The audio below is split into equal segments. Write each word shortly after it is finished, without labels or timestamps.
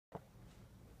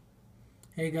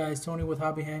Hey guys, Tony with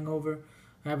Hobby Hangover.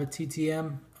 I have a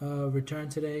TTM return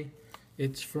today.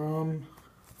 It's from,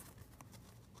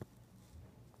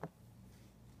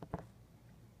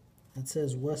 it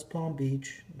says West Palm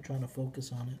Beach. I'm trying to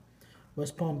focus on it.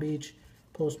 West Palm Beach,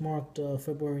 postmarked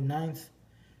February 9th.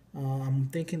 I'm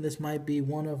thinking this might be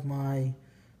one of my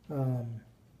um,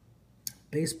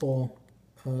 baseball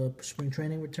spring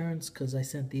training returns because I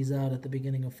sent these out at the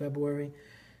beginning of February,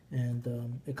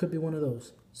 and it could be one of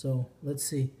those. So let's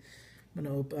see. I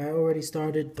already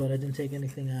started, but I didn't take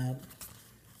anything out.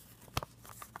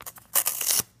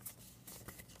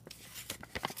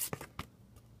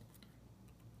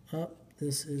 Up,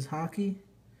 this is hockey,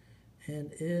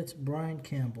 and it's Brian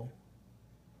Campbell.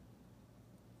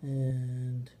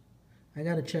 And I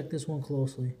gotta check this one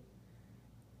closely.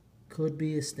 Could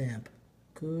be a stamp.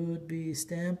 Could be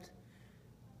stamped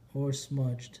or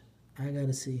smudged. I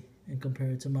gotta see and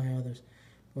compare it to my others.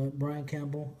 But Brian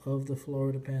Campbell of the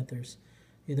Florida Panthers.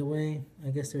 Either way,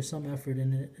 I guess there's some effort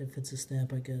in it if it's a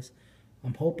stamp, I guess.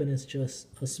 I'm hoping it's just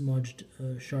a smudged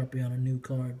Sharpie on a new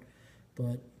card,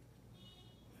 but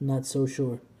not so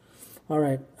sure. All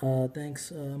right,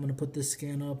 thanks. I'm going to put this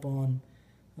scan up on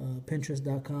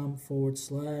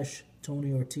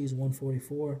Pinterest.com/Tony Ortiz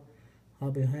 144.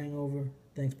 Hobby Hangover.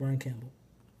 Thanks, Brian Campbell.